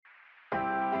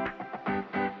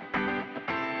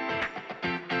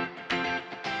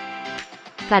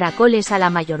Caracoles a la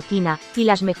mallorquina, y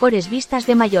las mejores vistas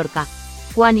de Mallorca.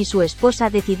 Juan y su esposa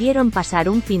decidieron pasar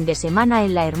un fin de semana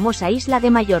en la hermosa isla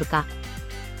de Mallorca.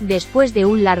 Después de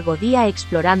un largo día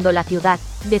explorando la ciudad,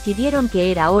 decidieron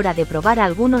que era hora de probar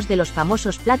algunos de los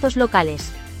famosos platos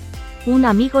locales. Un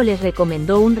amigo les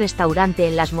recomendó un restaurante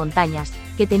en las montañas,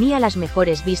 que tenía las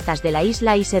mejores vistas de la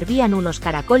isla y servían unos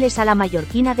caracoles a la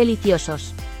mallorquina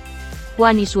deliciosos.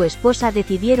 Juan y su esposa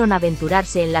decidieron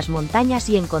aventurarse en las montañas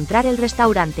y encontrar el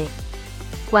restaurante.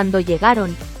 Cuando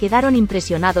llegaron, quedaron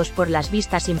impresionados por las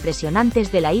vistas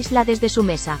impresionantes de la isla desde su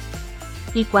mesa.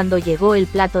 Y cuando llegó el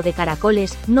plato de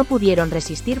caracoles, no pudieron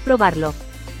resistir probarlo.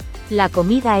 La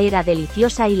comida era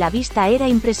deliciosa y la vista era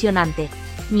impresionante.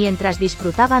 Mientras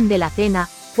disfrutaban de la cena,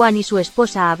 Juan y su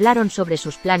esposa hablaron sobre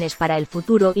sus planes para el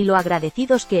futuro y lo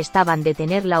agradecidos que estaban de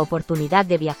tener la oportunidad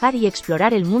de viajar y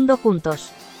explorar el mundo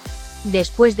juntos.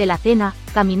 Después de la cena,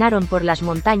 caminaron por las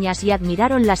montañas y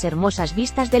admiraron las hermosas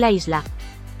vistas de la isla.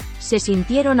 Se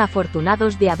sintieron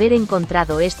afortunados de haber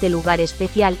encontrado este lugar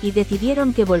especial y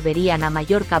decidieron que volverían a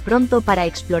Mallorca pronto para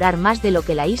explorar más de lo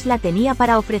que la isla tenía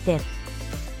para ofrecer.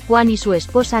 Juan y su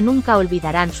esposa nunca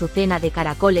olvidarán su cena de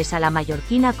caracoles a la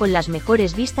mallorquina con las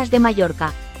mejores vistas de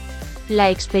Mallorca. La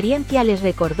experiencia les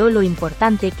recordó lo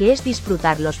importante que es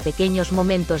disfrutar los pequeños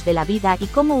momentos de la vida y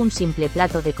cómo un simple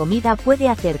plato de comida puede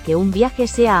hacer que un viaje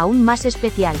sea aún más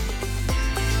especial.